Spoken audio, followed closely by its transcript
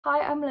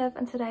Hi, I'm Liv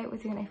and today we're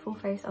doing a full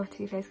face of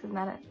Too Faced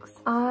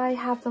Cosmetics. I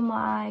have done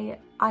my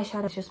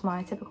eyeshadow, just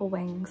my typical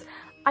wings.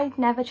 I'd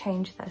never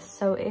change this,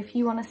 so if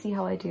you want to see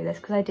how I do this,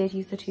 because I did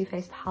use the Too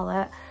Faced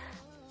palette,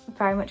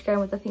 very much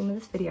going with the theme of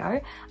this video,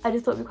 I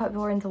just thought it'd be quite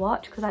boring to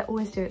watch because I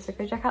always do it. So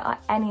go check out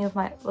any of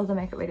my other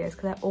makeup videos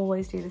because I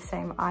always do the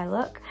same eye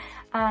look.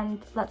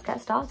 And let's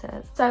get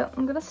started. So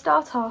I'm going to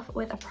start off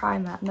with a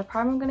primer, and the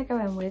primer I'm going to go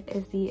in with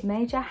is the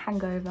Major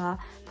Hangover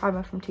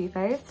primer from Too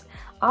Faced.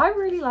 I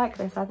really like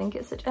this. I think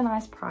it's such a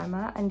nice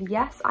primer, and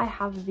yes, I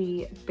have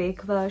the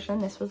big version.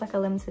 This was like a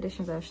limited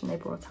edition version they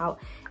brought out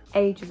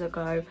ages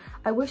ago.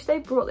 I wish they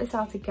brought this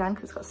out again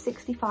because it's got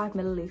 65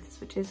 milliliters,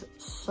 which is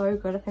so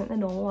good. I think the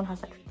normal one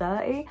has like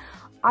 30.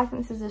 I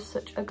think this is just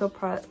such a good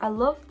product. I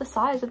love the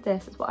size of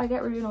this. It's what I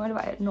get really annoyed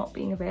about it not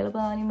being available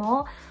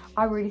anymore.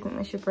 I really think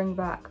they should bring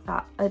back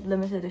that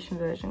limited edition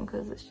version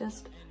because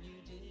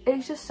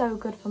it's just so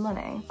good for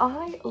money.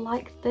 I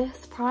like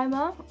this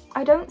primer.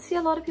 I don't see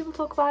a lot of people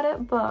talk about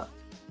it, but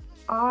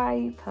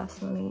I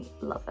personally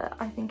love it.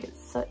 I think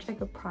it's such a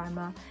good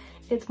primer.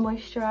 It's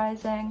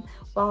moisturizing,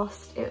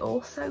 whilst it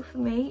also, for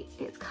me,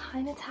 it's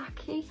kind of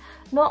tacky.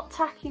 Not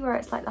tacky where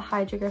it's like the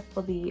Hydra Grip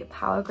or the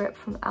Power Grip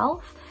from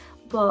e.l.f.,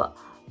 but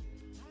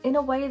in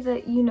a way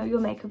that you know your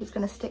makeup is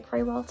going to stick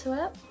very well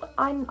to it.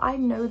 I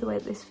know the way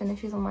that this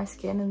finishes on my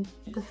skin and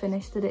the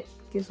finish that it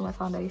gives on my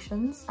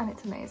foundations, and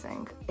it's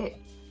amazing.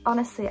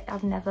 Honestly,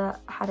 I've never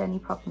had any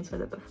problems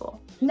with it before.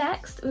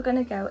 Next, we're going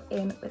to go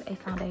in with a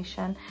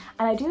foundation,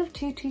 and I do have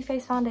two Too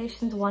Faced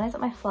foundations. One is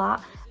at my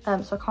flat,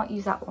 so I can't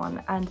use that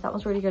one, and that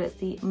one's really good. It's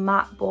the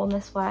matte Born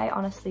This Way.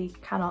 Honestly,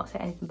 cannot say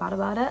anything bad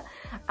about it.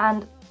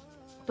 And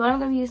the one I'm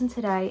going to be using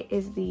today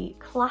is the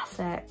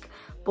classic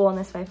Born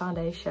This Way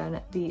foundation,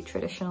 the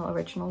traditional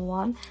original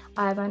one.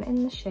 I have one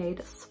in the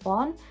shade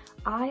Swan.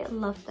 I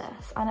love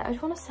this, and I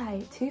just want to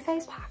say, Too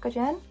Faced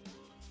packaging,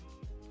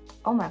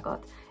 oh my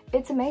god,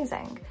 it's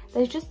amazing.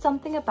 There's just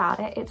something about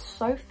it. It's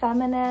so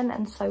feminine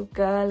and so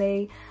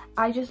girly.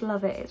 I just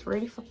love it. It's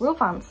really real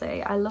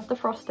fancy. I love the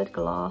frosted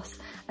gloss,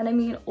 and I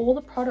mean, all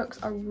the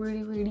products are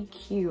really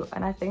cute,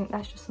 and I think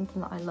that's just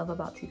something that I love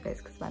about Too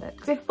Faced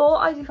Cosmetics. Before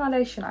I do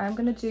foundation, I am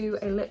going to do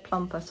a lip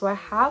plumper. So I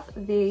have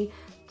the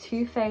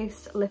Too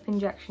Faced Lip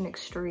Injection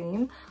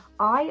Extreme.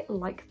 I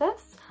like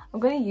this. I'm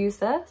going to use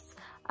this,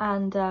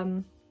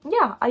 and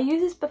yeah, I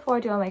use this before I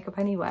do my makeup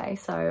anyway,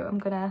 so I'm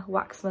gonna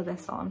wax some of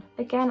this on.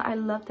 Again, I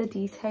love the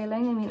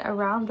detailing. I mean,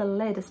 around the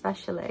lid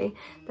especially,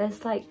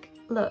 there's like,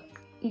 look,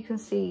 you can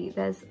see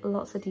there's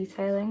lots of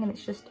detailing, and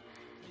it's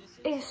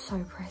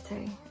so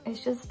pretty.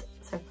 It's just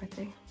so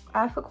pretty.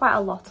 I've put quite a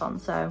lot on,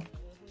 so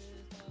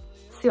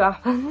see what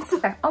happens.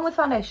 Okay, on with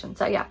foundation.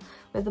 So yeah,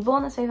 with the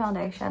Born This Way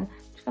foundation, I'm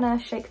just gonna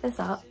shake this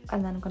up,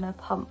 and then I'm gonna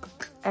pump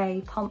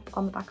a pump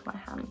on the back of my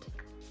hand.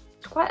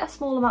 It's quite a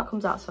small amount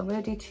comes out, so I'm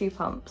gonna do 2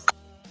 pumps.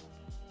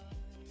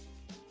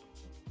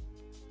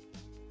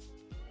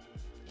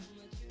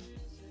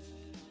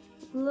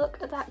 Look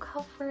at that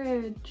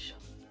coverage.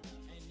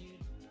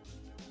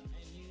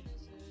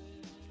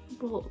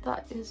 But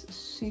that is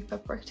super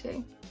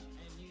pretty.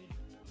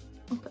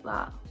 Look at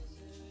that.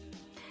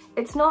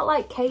 It's not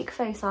like cake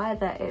face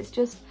either. It's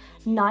just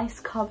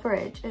nice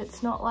coverage.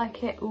 It's not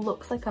like it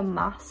looks like a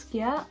mask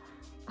yet.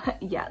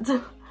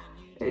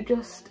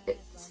 It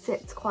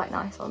sits quite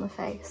nice on the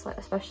face, like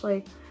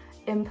especially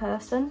in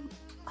person.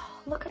 Oh,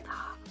 look at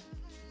that.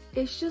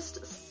 It's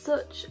just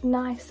such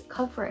nice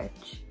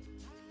coverage.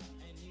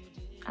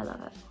 I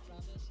love it.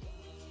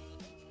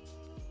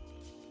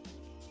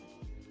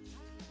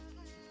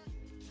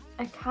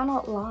 I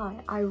cannot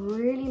lie, I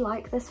really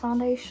like this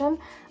foundation,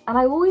 and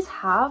I always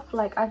have.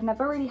 Like, I've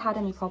never really had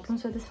any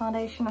problems with this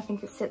foundation. I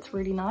think it sits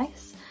really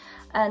nice,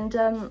 and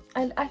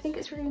I think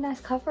it's really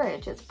nice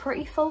coverage. It's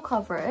pretty full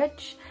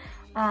coverage,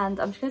 and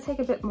I'm just going to take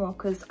a bit more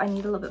because I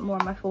need a little bit more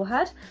on my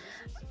forehead.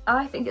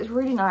 I think it's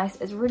really nice.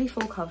 It's really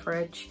full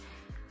coverage.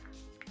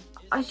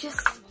 I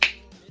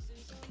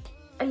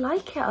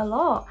like it a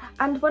lot.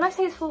 And when I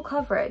say it's full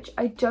coverage,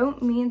 I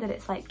don't mean that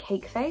it's like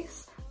cake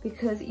face,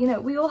 because, you know,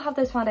 we all have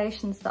those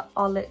foundations that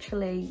are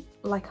literally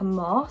like a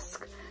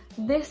mask.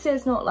 This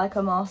is not like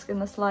a mask in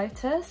the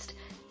slightest.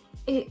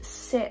 It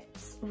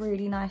sits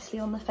really nicely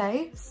on the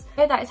face.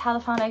 Okay, that is how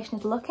the foundation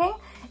is looking.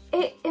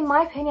 It, in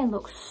my opinion,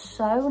 looks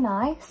so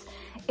nice.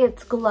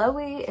 It's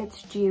glowy,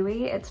 it's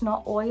dewy, it's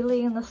not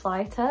oily in the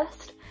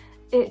slightest.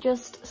 It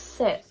just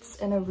sits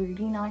in a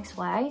really nice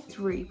way. It's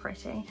really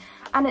pretty.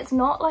 And it's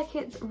not like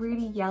it's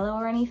really yellow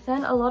or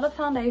anything. A lot of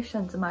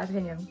foundations, in my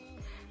opinion,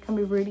 can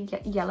be really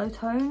yellow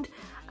toned,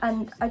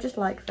 and I just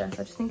like this.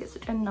 I just think it's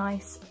such a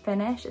nice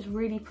finish. It's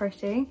really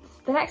pretty.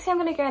 The next thing I'm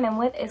going to go in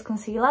with is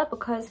concealer,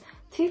 because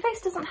Too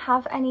Faced doesn't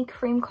have any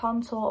cream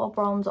contour or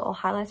bronzer or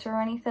highlighter or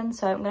anything,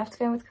 so I'm going to have to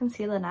go in with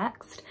concealer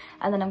next,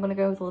 and then I'm going to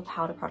go with all the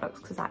powder products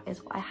because that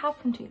is what I have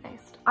from Too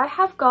Faced. I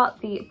have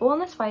got the Born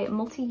This Way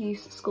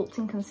Multi-Use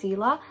Sculpting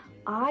Concealer.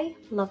 I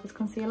love this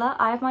concealer.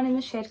 I have mine in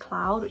the shade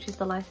Cloud, which is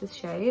the lightest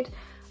shade.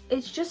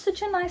 It's just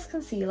such a nice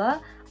concealer.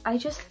 I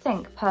just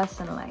think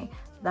personally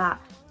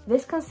that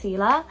This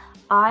concealer,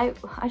 I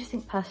just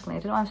think personally, I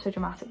don't know why I'm so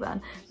dramatic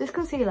then. This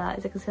concealer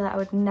is a concealer I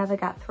would never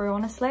get through,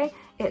 honestly.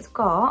 It's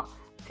got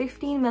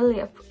 15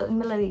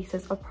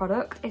 milliliters of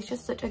product. It's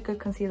just such a good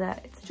concealer.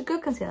 It's such a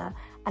good concealer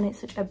and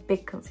it's such a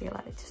big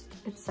concealer. It's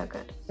so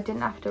good. I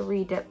didn't have to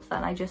re-dip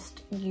then. I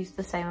just used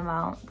the same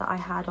amount that I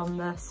had on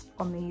the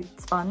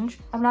sponge.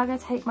 I'm now going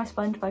to take my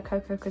sponge by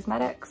Coco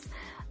Cosmetics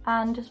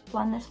and just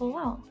blend this all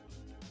out.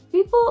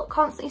 People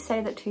constantly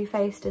say that Too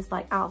Faced is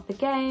like out of the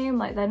game,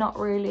 like they're not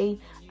really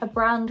a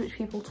brand which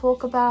people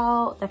talk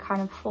about, they're kind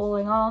of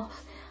falling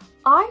off.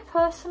 I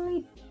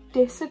personally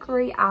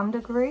disagree and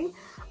agree.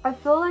 I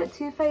feel like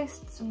Too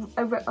Faced's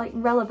like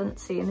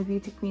relevancy in the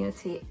beauty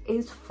community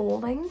is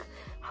falling.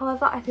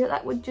 However, I feel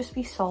that would just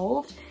be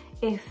solved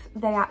if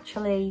they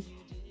actually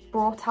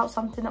brought out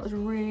something that was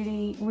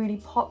really,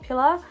 really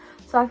popular.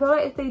 So I feel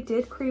like if they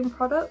did cream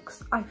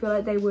products, I feel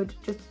like they would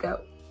just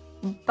go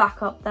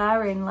back up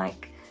there in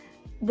like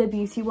the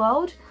beauty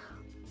world,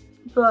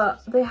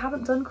 but they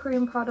haven't done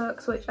cream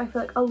products, which I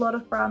feel like a lot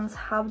of brands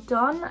have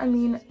done. I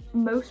mean,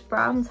 most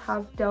brands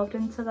have delved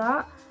into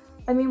that.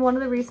 I mean, one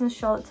of the reasons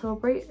Charlotte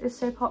Tilbury is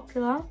so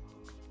popular,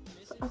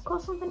 so I've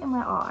got something in my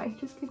eye,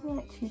 just give me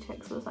like 2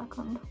 ticks for a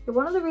second.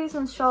 One of the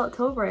reasons Charlotte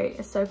Tilbury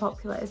is so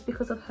popular is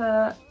because of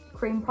her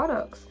cream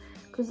products,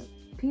 because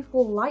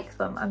people like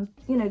them, and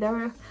you know,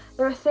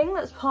 they're a thing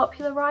that's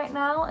popular right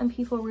now and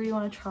people really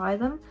want to try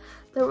them.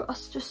 There are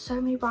just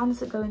so many brands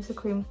that go into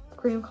cream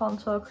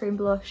contour, cream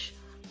blush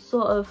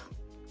sort of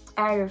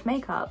area of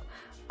makeup,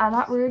 and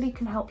that really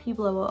can help you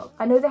blow up.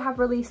 I know they have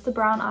released the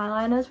brown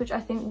eyeliners, which I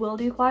think will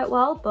do quite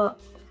well,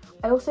 but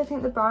I also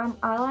think the brown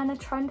eyeliner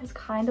trend has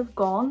kind of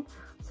gone,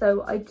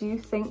 so I do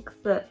think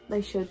that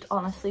they should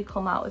honestly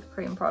come out with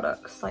cream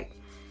products. Like,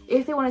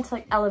 if they wanted to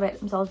like elevate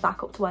themselves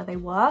back up to where they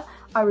were,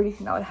 I really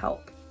think that would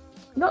help.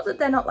 Not that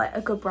they're not like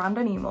a good brand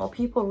anymore,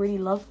 people really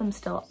love them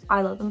still.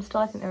 I love them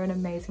still, I think they're an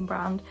amazing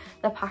brand.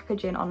 Their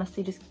packaging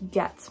honestly just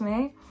gets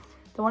me.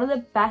 They're one of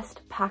the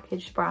best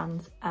packaged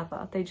brands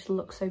ever. They just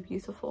look so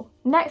beautiful.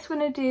 Next we're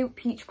gonna do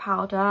peach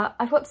powder.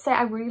 I've got to say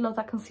I really love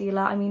that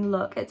concealer. I mean,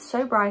 look, it's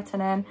so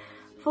brightening,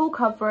 full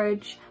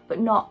coverage, but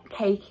not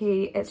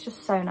cakey. It's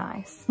just so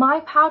nice.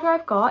 My powder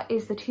I've got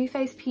is the Too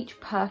Faced Peach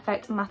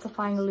Perfect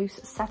Mattifying Loose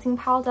Setting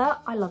Powder.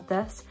 I love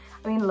this.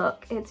 I mean,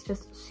 look, it's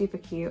just super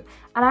cute.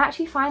 And I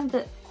actually find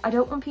that I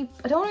don't want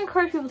to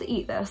encourage people to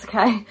eat this,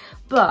 okay?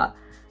 But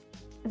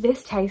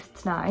this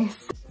tastes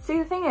nice. See,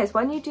 the thing is,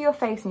 when you do your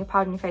face and you're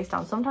powdering your face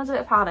down, sometimes a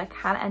bit of powder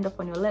can end up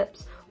on your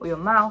lips or your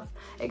mouth,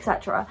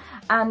 etc.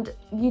 And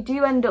you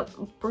do end up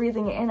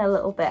breathing it in a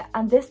little bit.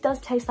 And this does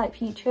taste like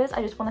peaches.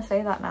 I just want to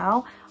say that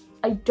now.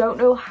 I don't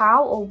know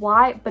how or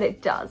why, but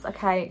it does,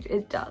 okay?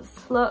 It does.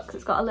 Look,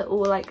 it's got a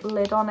little like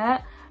lid on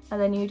it, and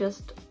then you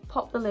just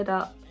pop the lid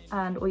up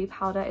and all your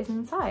powder is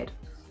inside.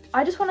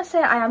 I just want to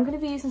say I am going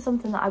to be using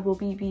something that I will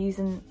be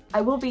using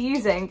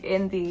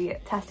in the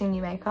testing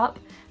new makeup.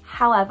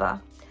 However,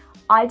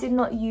 I did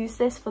not use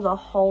this for the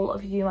whole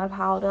of You My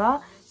Powder,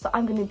 so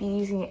I'm going to be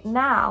using it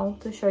now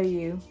to show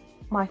you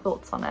my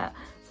thoughts on it.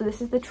 So this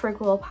is the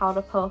Trigwell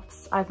Powder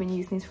Puffs. I've been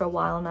using these for a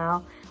while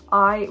now.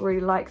 I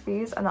really like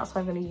these, and that's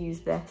why I'm going to use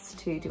this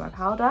to do my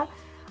powder.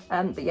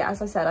 But yeah,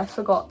 as I said, I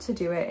forgot to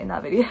do it in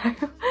that video.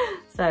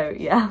 So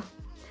yeah.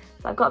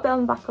 So I've got a bit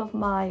on the back of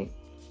my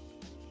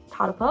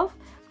powder puff.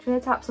 I'm just going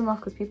to tap some off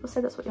because people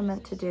say that's what you're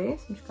meant to do.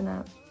 So I'm just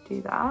going to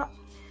do that.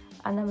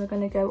 And then we're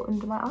going to go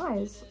under my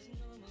eyes.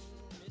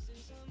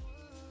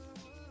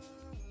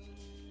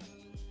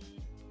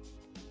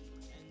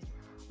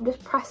 I'm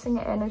just pressing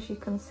it in, as you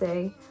can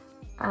see,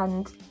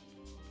 and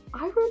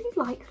I really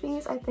like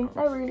these. I think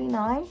they're really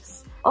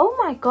nice. Oh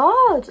my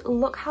god,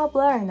 look how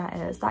blurry that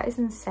is. That is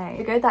insane. There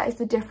you go, that is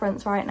the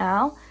difference right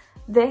now.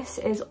 This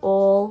is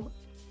all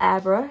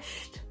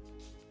airbrushed.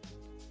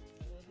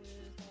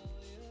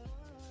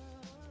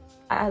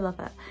 I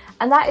love it.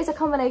 And that is a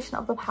combination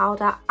of the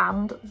powder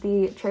and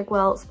the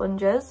Trigwell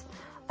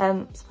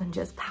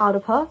powder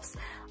puffs.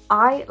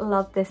 I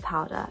love this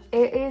powder.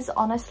 It is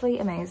honestly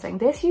amazing.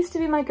 This used to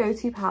be my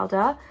go-to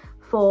powder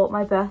for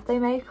my birthday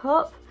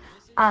makeup,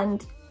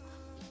 and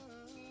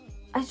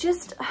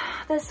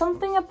there's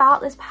something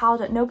about this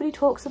powder. Nobody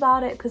talks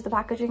about it because the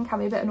packaging can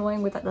be a bit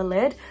annoying with like the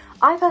lid.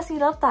 I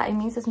personally love that. It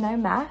means there's no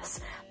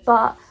mess,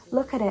 but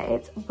look at it,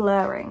 it's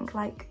blurring,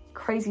 like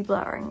crazy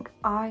blurring.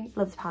 I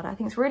love this powder. I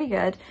think it's really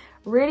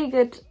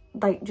good,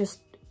 like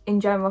just in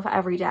general for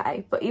every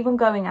day, but even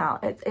going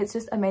out, it's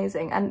just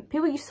amazing. And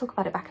people used to talk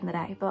about it back in the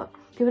day, but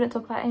people don't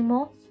talk about it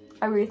anymore.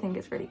 I really think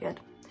it's really good.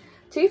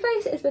 Too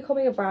Faced is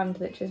becoming a brand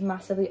which is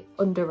massively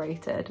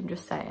underrated, I'm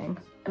just saying.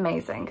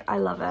 Amazing, I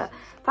love it.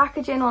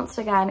 Packaging, once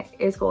again,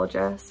 is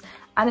gorgeous,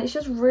 and it's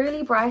just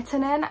really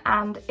brightening,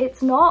 and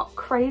it's not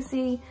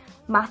crazy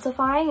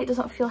mattifying. It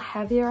doesn't feel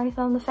heavy or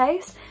anything on the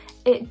face.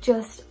 It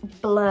just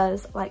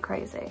blurs like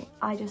crazy.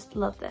 I just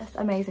love this.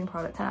 Amazing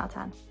product, 10 out of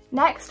 10.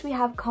 Next, we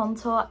have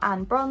contour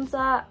and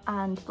bronzer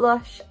and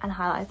blush and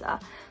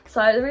highlighter.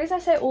 So the reason I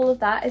say all of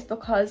that is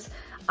because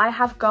I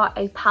have got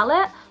a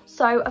palette.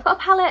 So I've got a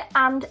palette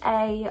and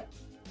a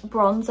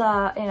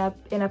bronzer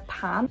in a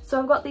pan. So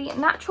I've got the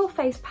natural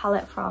face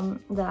palette from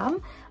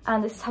them,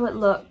 and this is how it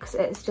looks.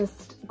 It's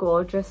just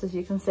gorgeous, as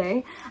you can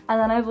see. And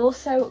then I've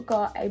also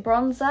got a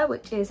bronzer,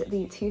 which is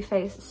the Too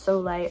Faced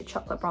Soleil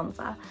chocolate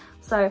bronzer.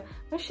 So I'm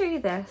gonna show you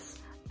this.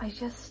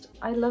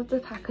 I love the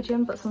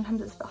packaging, but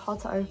sometimes it's a bit hard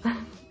to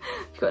open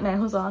if you've got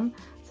nails on.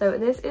 So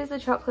this is the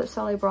chocolate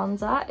Soleil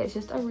bronzer. It's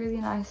just a really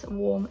nice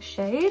warm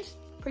shade,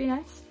 pretty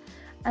nice.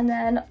 And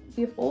then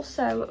we've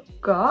also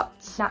got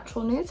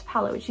Natural Nudes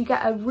palette, which you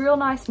get a real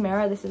nice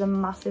mirror. This is a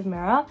massive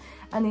mirror,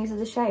 and these are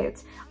the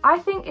shades. I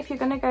think if you're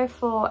gonna go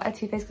for a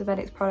Too Faced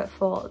Cosmetics product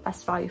for the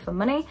best value for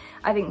money,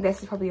 I think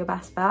this is probably your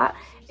best bet.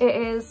 It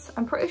is,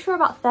 I'm pretty sure,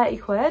 about 30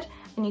 quid,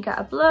 and you get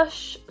a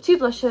blush, 2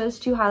 blushes,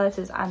 2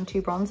 highlighters, and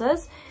 2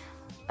 bronzers.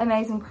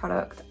 Amazing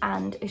product,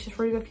 and it's just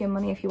really good for your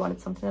money if you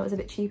wanted something that was a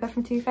bit cheaper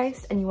from Too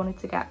Faced and you wanted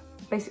to get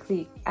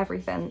basically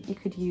everything. You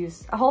could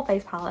use a whole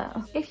face palette.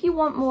 If you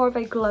want more of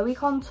a glowy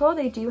contour,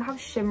 they do have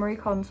shimmery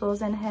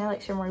contours in here,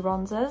 like shimmery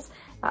bronzers.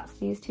 That's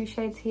these 2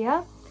 shades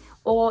here.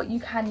 Or you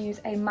can use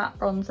a matte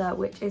bronzer,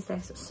 which is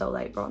this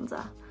Soleil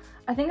bronzer.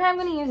 I think I'm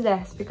going to use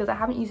this because I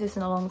haven't used this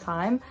in a long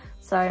time,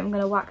 so I'm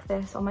going to whack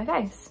this on my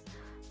face.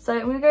 So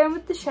I'm going to go in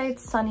with the shade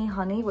Sunny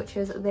Honey, which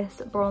is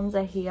this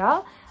bronzer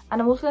here.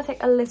 And I'm also going to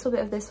take a little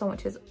bit of this one,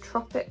 which is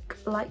Tropic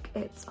Like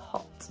It's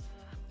Hot.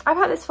 I've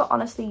had this for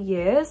honestly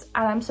years,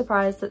 and I'm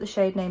surprised that the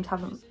shade names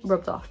haven't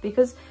rubbed off,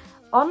 because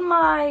on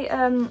my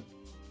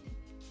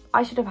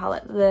eyeshadow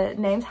palette, the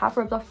names have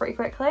rubbed off pretty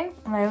quickly,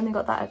 and I only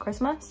got that at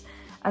Christmas.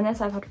 And this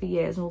I've had for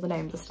years, and all the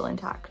names are still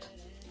intact.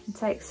 And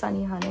take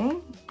Sunny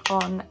Honey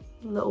on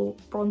a little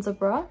bronzer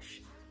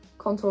brush,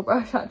 contour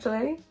brush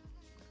actually.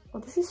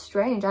 Well, this is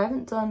strange. I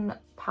haven't done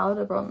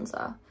powder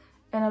bronzer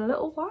in a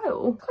little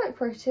while. Quite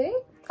pretty.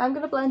 I'm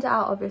gonna blend it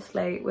out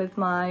obviously with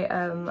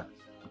my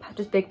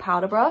just big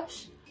powder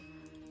brush.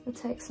 I'll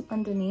take some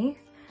underneath.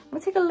 I'm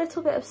gonna take a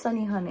little bit of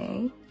Sunny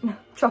Honey, no,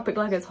 Tropic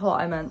Like It's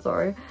Hot I meant,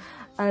 sorry,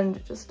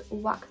 and just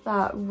whack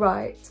that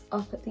right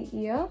up at the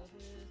ear.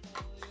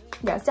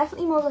 Yeah, it's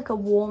definitely more like a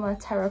warmer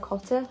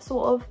terracotta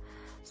sort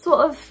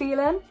of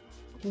feeling.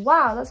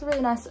 Wow, that's a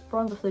really nice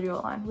bronzer for the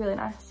jawline, really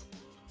nice.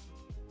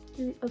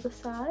 Do the other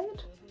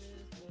side.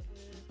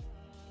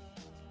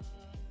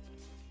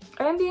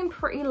 I am being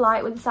pretty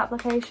light with this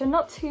application,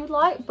 not too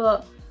light,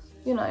 but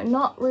you know, I'm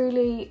not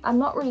really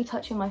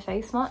touching my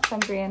face much. I'm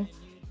being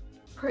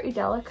pretty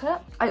delicate.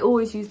 I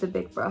always use the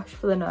big brush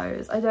for the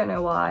nose. I don't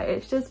know why,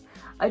 it's just,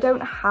 I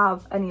don't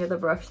have any other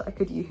brush that I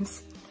could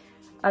use.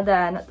 And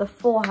then the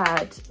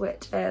forehead,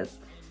 which is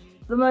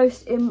the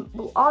most,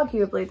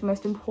 arguably the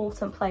most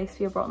important place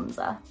for your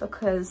bronzer,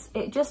 because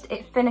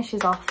it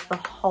finishes off the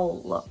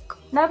whole look.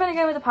 Now I'm gonna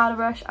go with the powder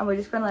brush, and we're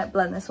just gonna like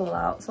blend this all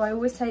out. So I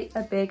always take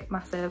a big,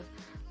 massive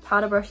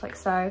powder brush like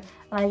so, and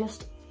I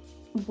just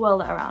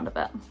whirl it around a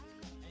bit.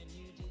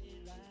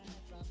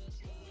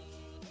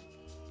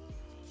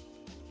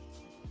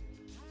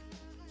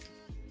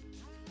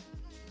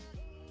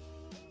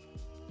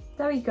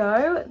 There we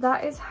go,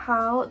 that is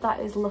how that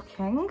is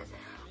looking.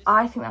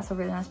 I think that's a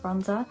really nice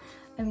bronzer.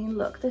 I mean,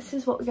 look, this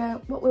is what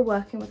we're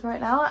working with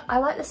right now. I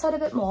like this side a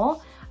bit more.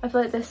 I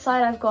feel like this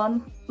side I've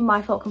gone,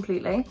 my fault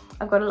completely.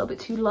 I've got a little bit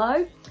too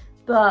low,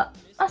 but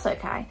that's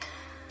okay.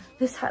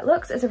 This is how it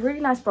looks. It's a really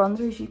nice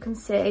bronzer, as you can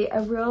see.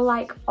 A real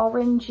like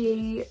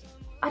orangey,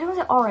 I don't want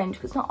to say orange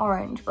because it's not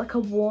orange, but like a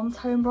warm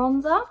tone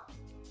bronzer.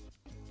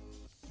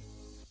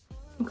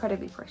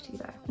 Incredibly pretty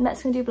though.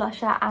 Next we're gonna do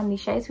blusher, and the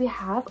shades we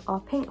have are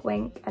Pink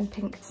Wink and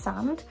Pink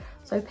Sand.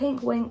 So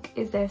Pink Wink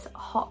is this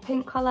hot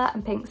pink colour,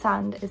 and Pink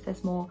Sand is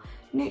this more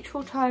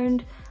neutral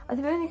toned. I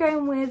think we're only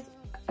going with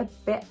a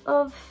bit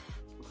of,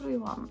 what do we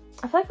want?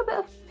 I feel like a bit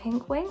of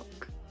Pink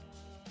Wink.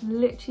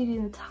 Literally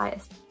doing the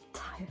tiniest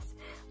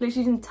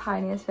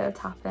bit of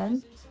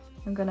tapping.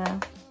 I'm gonna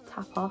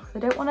tap off. I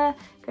don't want to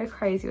go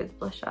crazy with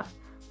the blusher,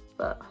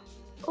 but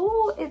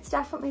oh, it's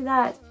definitely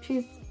there.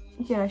 She's,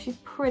 you know, she's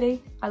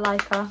pretty. I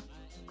like her.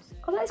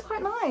 Oh, that is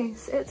quite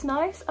nice. It's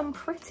nice and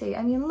pretty.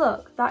 I mean,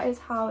 look, that is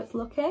how it's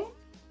looking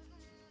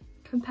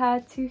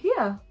compared to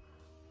here.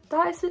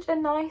 That is such a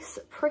nice,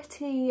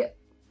 pretty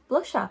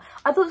blusher.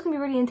 I thought it was gonna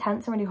be really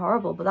intense and really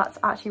horrible, but that's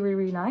actually really,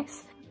 really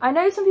nice. I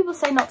know some people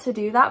say not to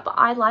do that, but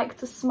I like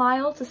to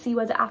smile to see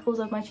where the apples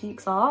of my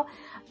cheeks are,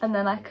 and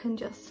then I can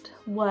just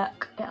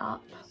work it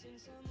up.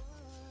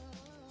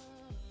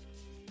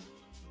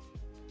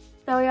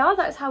 There we are,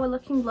 that's how we're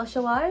looking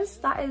blusher wise.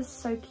 That is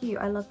so cute,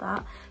 I love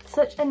that.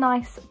 Such a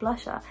nice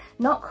blusher.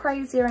 Not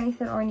crazy or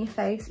anything or in your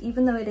face,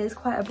 even though it is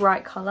quite a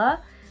bright colour.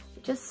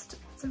 It's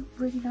a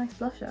really nice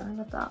blusher, I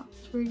love that.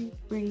 It's really,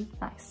 really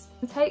nice.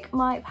 I'm gonna take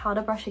my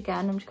powder brush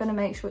again. I'm just gonna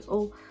make sure it's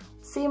all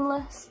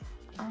seamless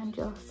and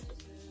just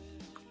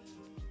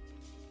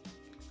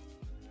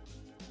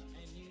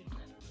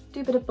do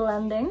a bit of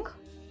blending.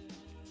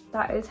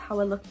 That is how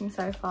we're looking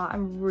so far.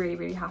 I'm really,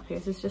 really happy.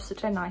 This is just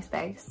such a nice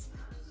base.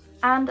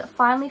 And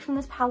finally from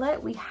this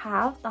palette, we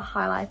have the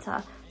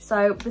highlighter.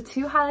 So the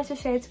 2 highlighter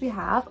shades we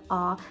have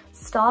are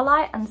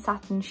Starlight and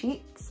Satin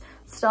Sheets.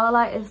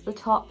 Starlight is the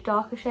top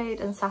darker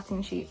shade and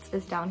Satin Sheets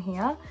is down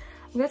here.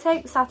 I'm going to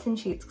take Satin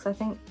Sheets because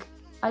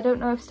I don't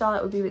know if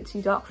Starlight would be a bit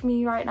too dark for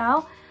me right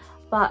now,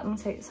 but I'm going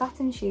to take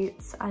Satin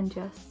Sheets and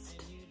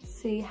just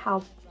see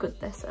how good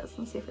this is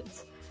and see if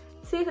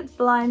it's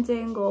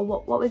blinding or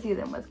what we're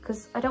dealing with,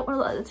 because I don't want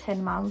to look like the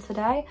Tin Man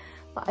today,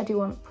 but I do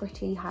want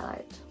pretty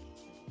highlight.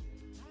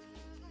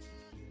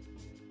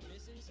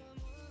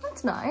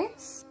 That's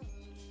nice.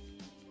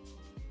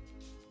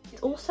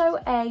 It's also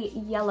a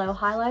yellow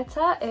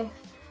highlighter, if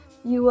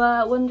you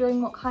were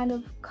wondering what kind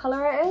of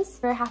colour it is.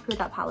 Very happy with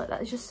that palette.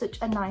 That is just such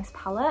a nice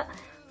palette.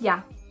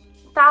 Yeah,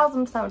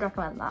 1000% would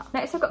recommend that.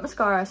 Next I've got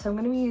mascara, so I'm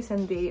going to be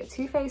using the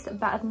Too Faced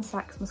Better Than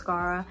Sex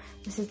mascara.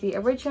 This is the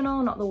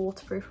original, not the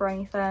waterproof or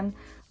anything.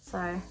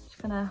 So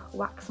just going to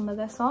whack some of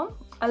this on.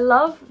 I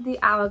love the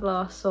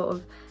Hourglass sort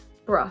of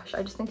brush.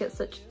 I just think it's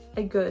such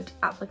a good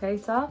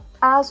applicator.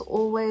 As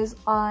always,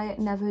 I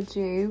never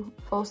do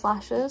false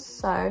lashes,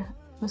 so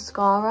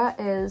mascara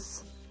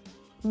is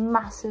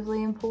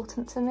massively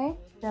important to me.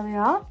 There we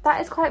are.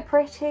 That is quite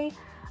pretty.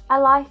 I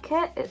like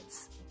it.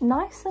 It's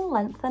nice and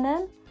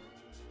lengthening.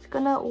 Just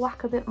gonna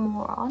whack a bit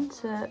more on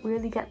to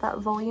really get that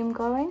volume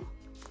going.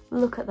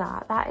 Look at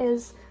that. That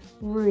is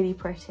really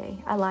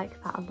pretty. I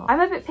like that a lot. I'm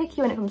a bit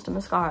picky when it comes to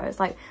mascaras.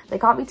 Like, they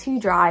can't be too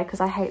dry because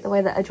I hate the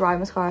way that a dry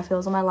mascara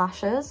feels on my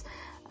lashes,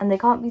 and they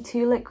can't be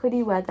too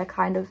liquidy where they're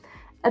kind of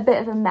a bit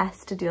of a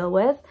mess to deal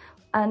with.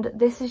 And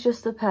this is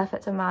just the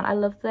perfect amount. I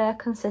love the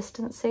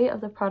consistency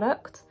of the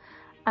product,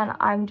 and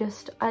I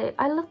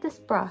love this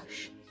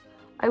brush.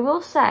 I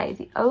will say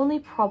the only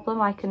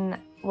problem I can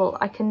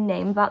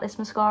name about this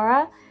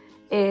mascara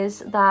is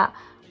that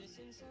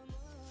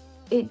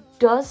it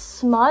does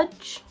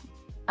smudge,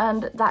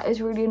 and that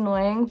is really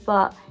annoying.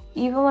 But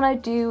even when I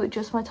do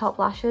just my top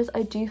lashes,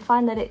 I do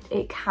find that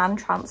it can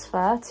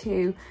transfer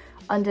to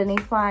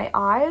underneath my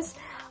eyes.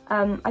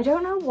 I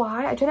don't know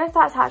why. I don't know if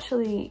that's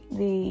actually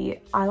the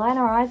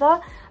eyeliner either,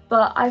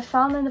 but I've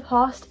found in the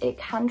past it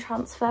can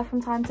transfer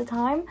from time to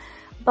time.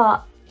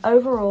 But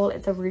overall,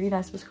 it's a really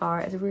nice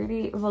mascara. It's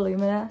really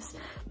voluminous.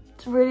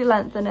 It's really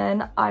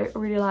lengthening. I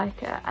really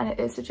like it, and it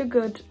is such a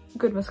good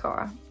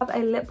mascara. I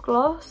have a lip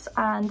gloss,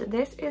 and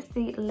this is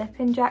the Lip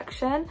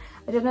Injection.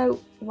 I don't know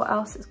what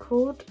else it's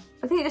called.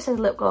 I think it just says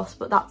lip gloss,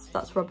 but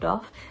that's rubbed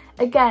off.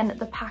 Again,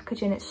 the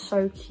packaging is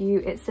so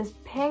cute. It's this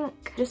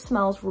pink, just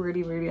smells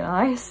really, really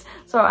nice.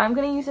 So I'm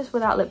going to use this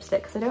without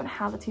lipstick because I don't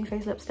have a Too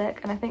Faced lipstick,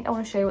 and I think I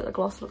want to show you what the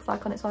gloss looks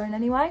like on its own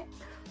anyway.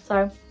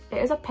 So it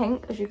is a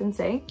pink, as you can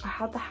see. I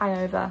had the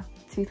Hangover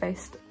Too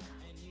Faced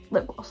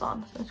lip gloss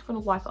on, so I'm just going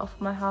to wipe it off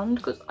with my hand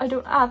because I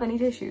don't have any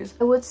tissues.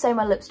 I would say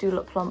my lips do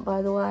look plump,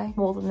 by the way,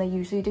 more than they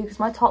usually do, because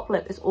my top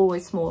lip is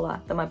always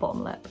smaller than my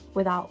bottom lip,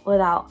 without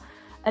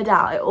a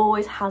doubt. It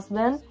always has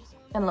been,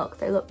 and look,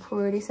 they look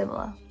pretty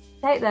similar.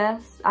 Take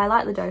this. I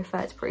like the doe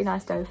foot. It's a pretty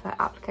nice doe foot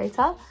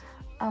applicator,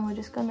 and we're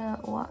just gonna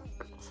whack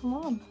some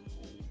on.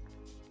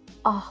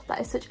 Oh,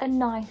 that is such a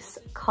nice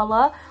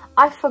colour.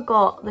 I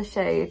forgot the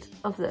shade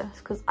of this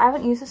because I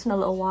haven't used this in a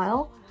little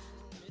while.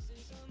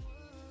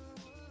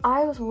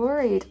 I was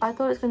worried. I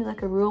thought it was gonna be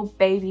like a real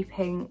baby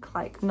pink,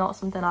 like not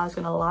something I was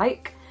gonna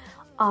like.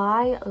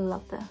 I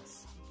love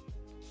this.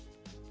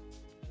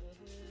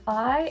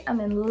 I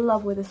am in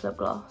love with this lip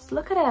gloss.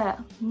 Look at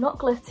it. Not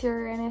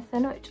glittery or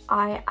anything, which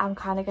I am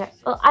kind of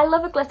well, I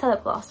love a glitter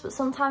lip gloss, but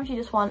sometimes you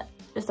just want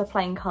just a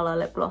plain colour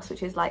lip gloss,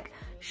 which is like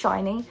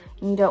shiny,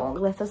 and you don't want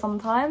glitter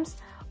sometimes.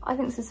 I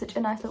think this is such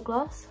a nice lip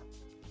gloss.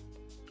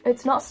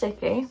 It's not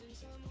sticky.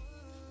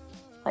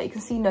 Like, you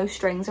can see no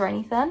strings or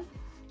anything.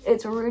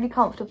 It's really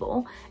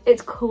comfortable.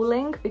 It's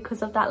cooling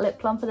because of that lip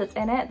plumper that's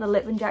in it, the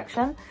Lip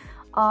Injection.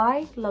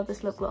 I love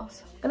this lip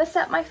gloss. I'm gonna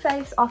set my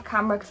face off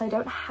camera because I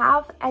don't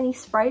have any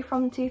spray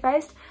from Too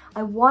Faced.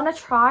 I want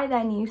to try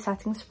their new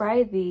setting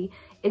spray, the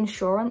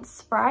Insurance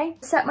spray.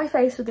 Set my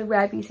face with the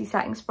Rare Beauty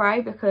setting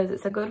spray because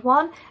it's a good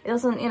one. It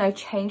doesn't, you know,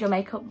 change your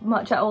makeup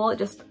much at all. It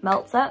just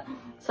melts it.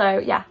 So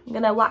yeah, I'm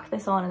gonna whack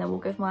this on and then we'll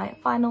give my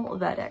final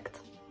verdict.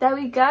 There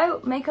we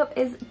go, makeup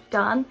is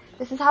done.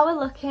 This is how we're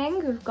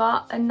looking. We've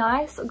got a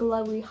nice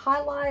glowy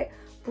highlight,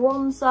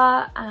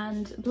 bronzer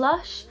and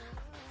blush.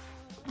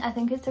 I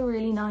think it's a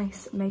really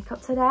nice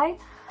makeup today.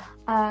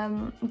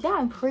 Yeah,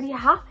 I'm pretty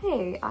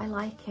happy. I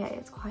like it,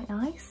 it's quite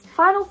nice.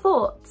 Final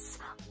thoughts.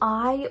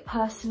 I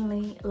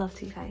personally love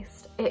Too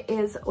Faced. It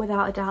is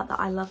without a doubt that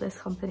I love this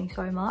company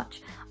so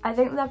much. I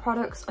think their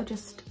products are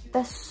just,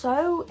 they're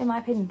so, in my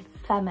opinion,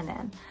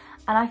 feminine.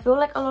 And I feel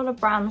like a lot of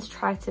brands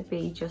try to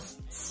be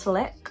just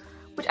slick,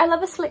 which I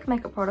love a slick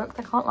makeup product,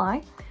 I can't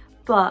lie.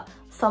 But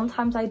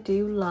sometimes I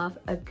do love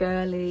a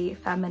girly,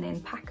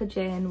 feminine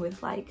packaging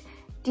with like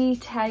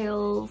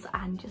details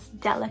and just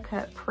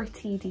delicate,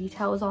 pretty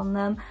details on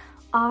them.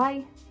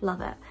 I love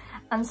it.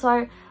 And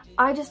so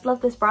I just love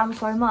this brand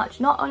so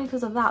much, not only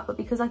because of that, but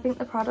because I think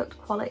the product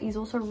quality is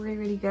also really,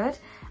 really good.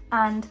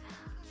 And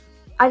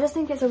I just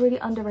think it's a really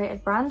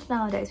underrated brand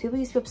nowadays. People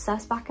used to be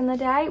obsessed back in the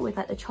day with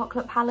like the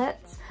chocolate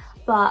palettes,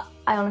 but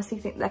I honestly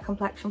think their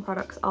complexion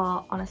products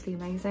are honestly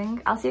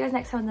amazing. I'll see you guys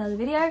next time in another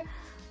video.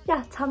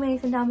 Yeah, tell me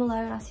anything down below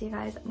and I'll see you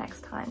guys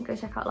next time. Go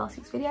check out last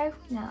week's video.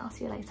 Yeah, I'll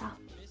see you later.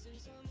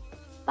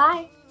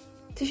 Bye.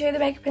 To show the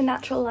makeup in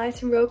natural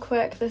lighting real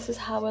quick, this is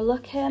how we're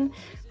looking.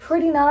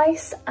 Pretty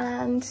nice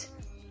and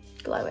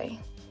glowy.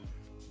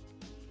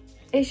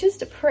 It's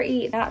just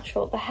pretty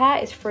natural. The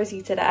hair is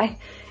frizzy today.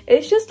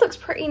 It just looks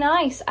pretty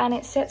nice and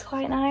it sits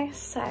quite nice.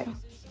 So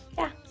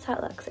yeah, that's how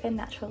it looks in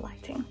natural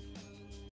lighting.